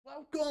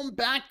Welcome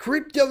back,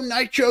 Crypto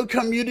Nitro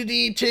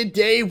community.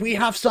 Today we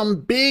have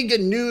some big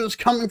news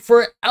coming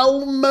for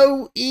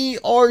Elmo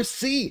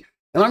ERC.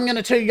 And I'm going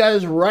to tell you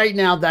guys right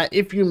now that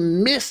if you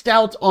missed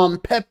out on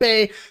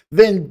PEPE,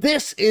 then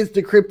this is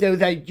the crypto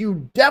that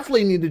you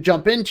definitely need to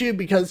jump into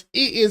because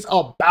it is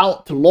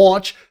about to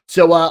launch.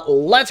 So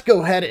let's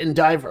go ahead and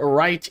dive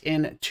right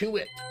into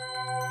it.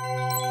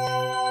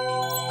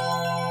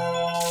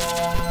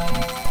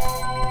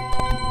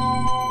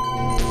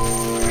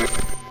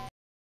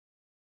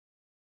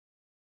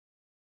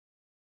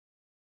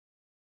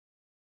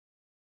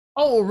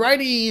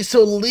 Alrighty,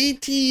 so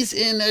ladies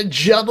and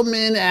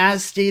gentlemen,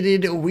 as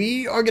stated,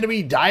 we are going to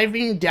be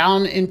diving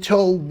down into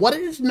what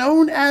is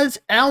known as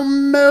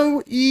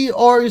Elmo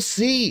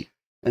ERC.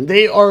 And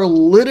they are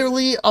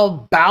literally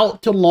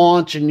about to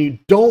launch, and you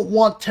don't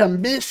want to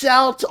miss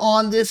out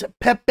on this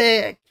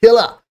PEPE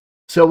killer.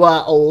 So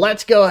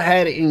let's go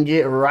ahead and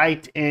get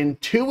right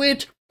into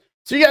it.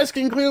 So you guys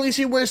can clearly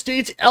see where it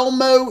states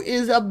Elmo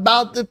is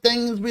about the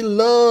things we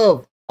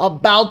love.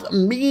 About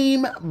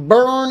meme,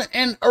 burn,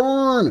 and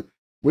earn.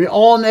 We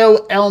all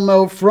know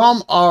Elmo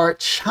from our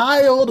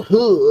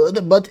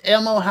childhood, but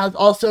Elmo has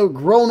also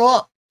grown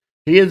up.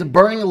 He is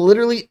burning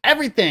literally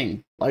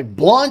everything, like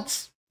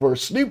blunts for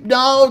Snoop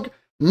Dogg,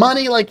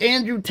 money like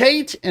Andrew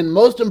Tate, and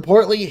most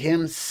importantly,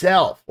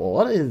 himself. Well,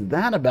 what is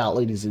that about,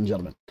 ladies and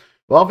gentlemen?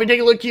 Well, if we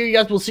take a look here, you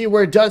guys will see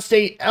where it does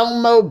state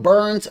Elmo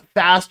burns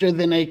faster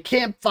than a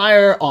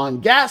campfire on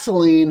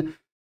gasoline,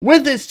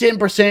 with its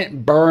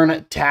 10%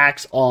 burn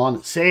tax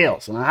on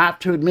sales. And I have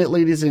to admit,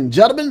 ladies and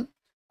gentlemen,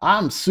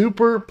 I'm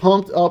super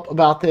pumped up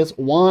about this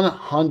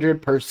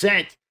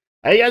 100%.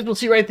 As you guys will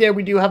see right there,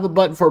 we do have a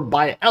button for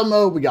buy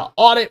Elmo, we got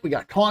audit, we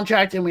got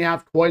contract, and we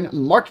have coin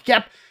market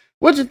cap,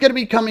 which is going to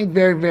be coming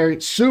very,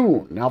 very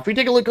soon. Now, if we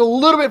take a look a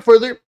little bit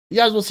further, you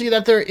guys will see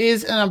that there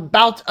is an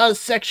about us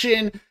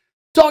section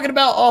talking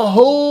about a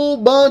whole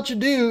bunch of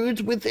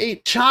dudes with a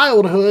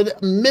childhood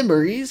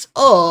memories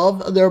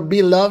of their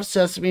beloved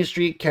Sesame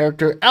Street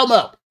character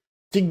Elmo,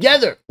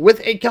 together with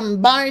a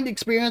combined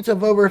experience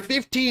of over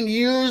 15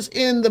 years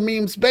in the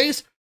meme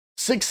space,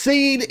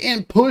 succeed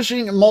in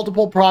pushing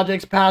multiple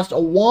projects past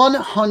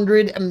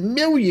 100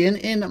 million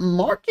in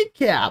market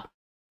cap.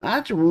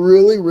 That's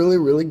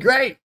really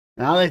great.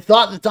 Now, they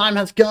thought the time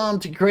has come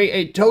to create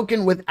a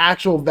token with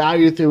actual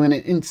value through an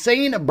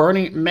insane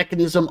burning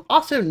mechanism,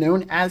 also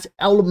known as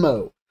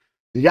Elmo.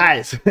 You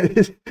guys,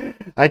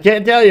 I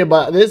can't tell you,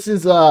 but this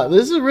is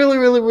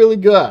really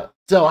good.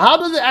 So how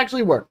does it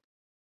actually work?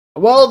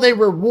 Well, they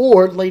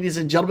reward, ladies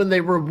and gentlemen,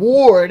 they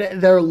reward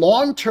their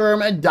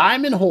long-term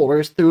diamond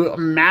holders through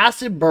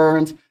massive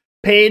burns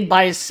paid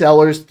by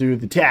sellers through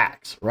the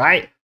tax,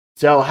 right?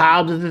 So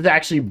how does this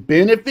actually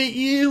benefit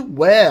you?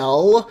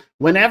 Well,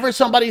 whenever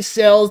somebody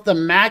sells, the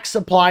max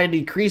supply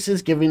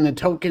decreases, giving the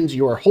tokens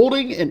you are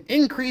holding an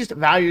increased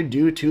value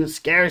due to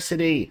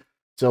scarcity.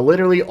 So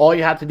literally all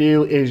you have to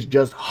do is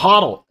just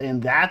hodl,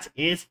 and that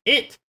is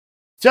it.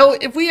 So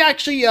if we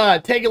actually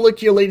take a look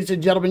here, ladies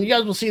and gentlemen, you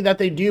guys will see that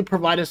they do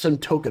provide us some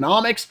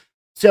tokenomics.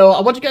 So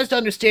I want you guys to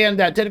understand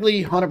that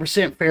technically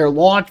 100% fair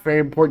launch, very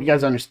important you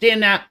guys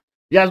understand that.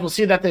 You guys will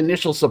see that the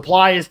initial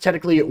supply is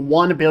technically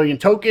 1 billion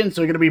tokens.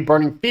 So you're going to be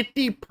burning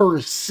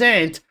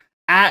 50%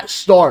 at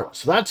start.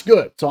 So that's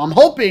good. So I'm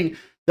hoping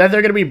that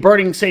they're going to be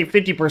burning, say,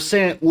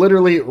 50%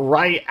 literally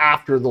right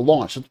after the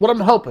launch. That's what I'm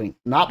hoping.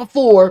 Not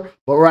before,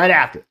 but right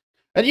after.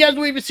 And you guys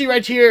will even see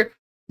right here,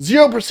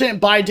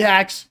 0% buy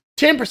tax,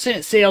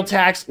 10% sale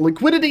tax.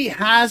 Liquidity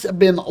has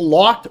been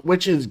locked,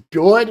 which is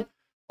good.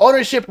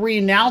 Ownership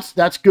renounced.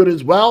 That's good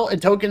as well.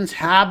 And tokens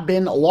have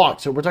been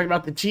locked. So we're talking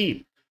about the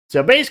team.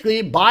 So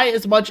basically, buy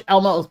as much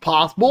Elmo as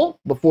possible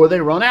before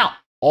they run out,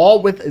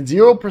 all with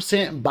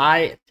 0%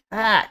 buy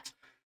tax.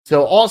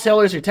 So all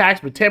sellers are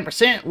taxed with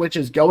 10%, which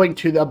is going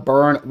to the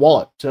burn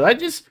wallet. So that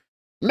just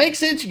makes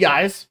sense, you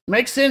guys.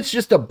 Makes sense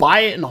just to buy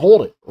it and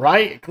hold it,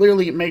 right?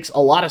 Clearly, it makes a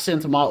lot of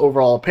sense in my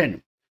overall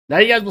opinion. Now,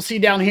 you guys will see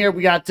down here,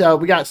 we got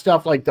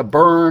stuff like the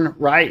burn,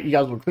 right? You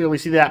guys will clearly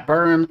see that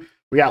burn.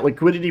 We got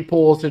liquidity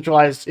pool,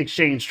 centralized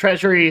exchange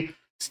treasury,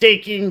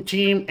 staking,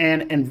 team,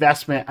 and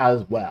investment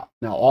as well.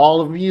 Now,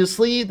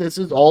 obviously, this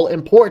is all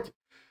important.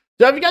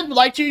 So if you guys would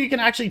like to, you can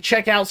actually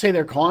check out, say,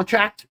 their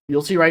contract.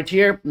 You'll see right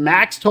here,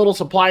 max total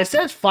supply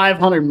says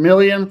 500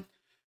 million.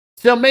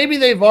 So maybe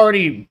they've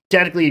already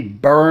technically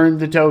burned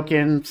the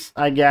tokens,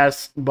 I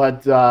guess.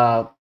 But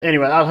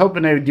anyway, I was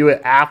hoping they would do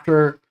it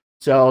after.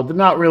 So they're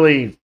not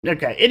really...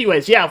 Okay,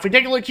 anyways, yeah, if we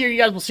take a look here, you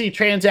guys will see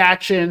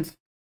transactions.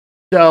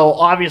 So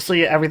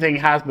obviously everything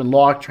has been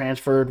locked,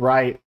 transferred,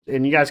 right?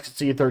 And you guys can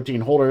see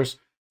 13 holders,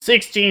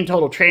 16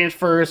 total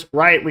transfers,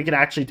 right? We can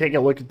actually take a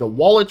look at the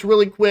wallets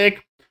really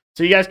quick.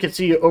 So you guys can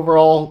see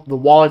overall the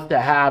wallets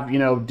that have, you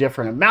know,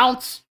 different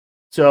amounts.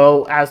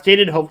 So as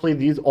stated, hopefully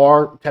these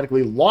are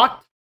technically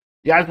locked.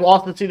 You guys will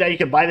also see that you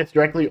can buy this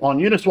directly on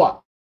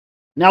Uniswap.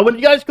 Now, when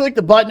you guys click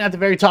the button at the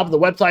very top of the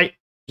website,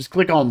 just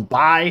click on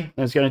buy,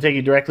 and it's going to take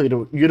you directly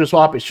to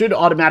Uniswap. It should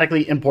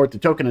automatically import the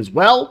token as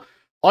well.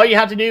 All you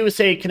have to do is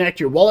say connect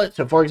your wallet.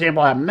 So for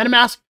example, I have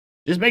MetaMask.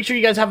 Just make sure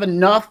you guys have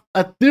enough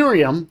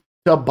Ethereum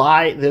to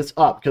buy this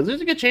up, because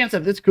there's a good chance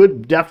that this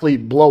could definitely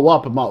blow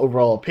up, in my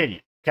overall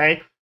opinion.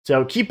 Okay,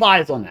 so keep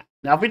eyes on that.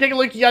 Now, if we take a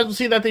look, you guys will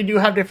see that they do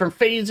have different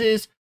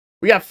phases.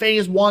 We got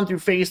phase 1 through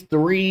phase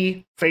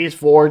 3, phase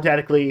 4,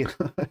 technically.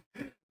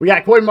 We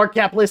got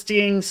CoinMarketCap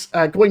listings,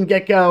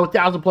 CoinGecko,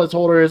 1,000 plus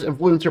holders,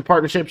 influencer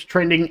partnerships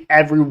trending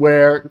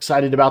everywhere.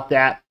 Excited about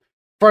that.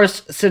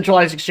 First,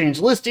 centralized exchange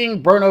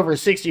listing, burn over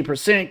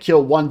 60%,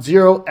 kill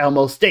 1-0,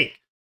 Elmo stake.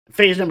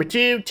 Phase number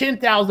 2,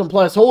 10,000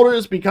 plus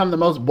holders, become the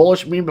most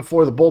bullish meme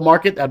before the bull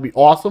market. That'd be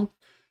awesome.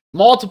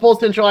 Multiple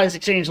centralized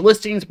exchange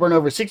listings, burn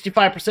over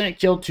 65%,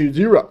 kill 2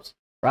 zeros.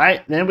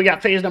 Right? Then we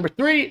got phase number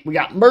 3. We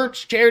got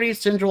merch, charities,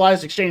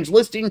 centralized exchange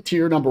listing,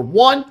 tier number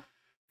 1.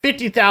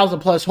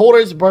 50,000 plus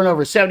holders, burn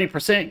over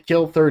 70%,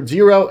 kill third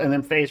zero. And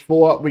then phase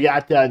 4, we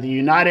got the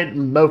United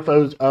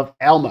Mofos of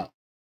Elmo.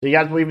 So you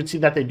guys will even see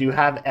that they do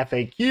have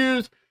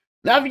FAQs.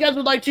 Now, if you guys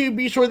would like to,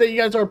 be sure that you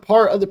guys are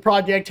part of the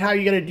project. How are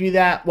you going to do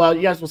that? Well,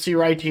 you guys will see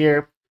right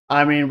here.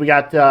 I mean, we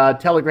got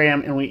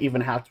Telegram, and we even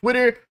have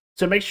Twitter.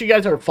 So make sure you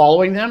guys are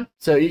following them.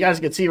 So you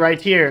guys can see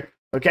right here.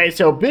 Okay,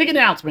 so big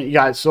announcement, you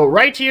guys. So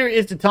right here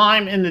is the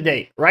time and the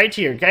date. Right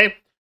here, okay?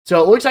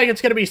 So it looks like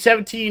it's going to be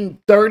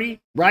 17:30,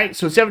 right?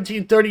 So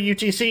 17:30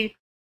 UTC,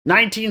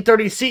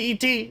 19:30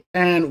 CET,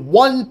 and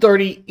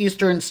 1:30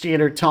 Eastern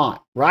Standard Time,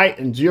 right?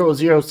 And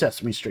 00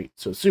 Sesame Street.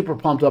 So super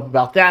pumped up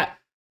about that.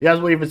 You guys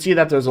will even see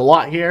that there's a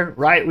lot here,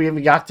 right? We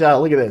even got,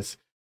 look at this.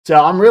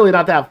 So I'm really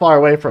not that far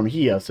away from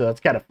here, so that's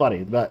kind of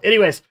funny. But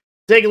anyways,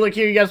 take a look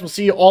here. You guys will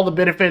see all the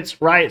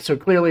benefits, right? So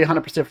clearly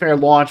 100% fair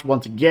launch.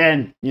 Once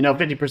again, you know,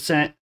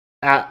 50%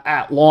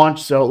 at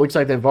launch. So it looks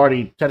like they've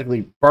already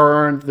technically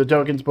burned the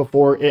tokens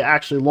before it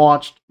actually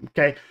launched.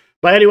 Okay.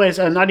 But anyways,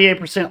 a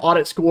 98%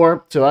 audit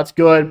score. So that's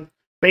good.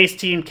 Base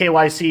team,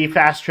 KYC,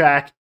 fast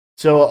track.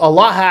 So a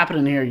lot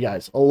happening here, you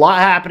guys. A lot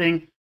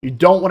happening. You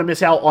don't want to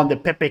miss out on the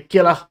PEPE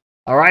killer.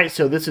 All right.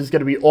 So this is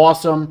going to be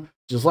awesome.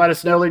 Just let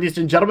us know, ladies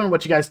and gentlemen,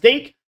 what you guys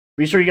think.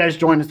 Be sure you guys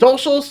join the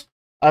socials.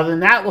 Other than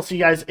that, we'll see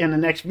you guys in the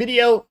next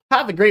video.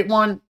 Have a great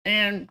one,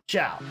 and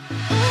ciao.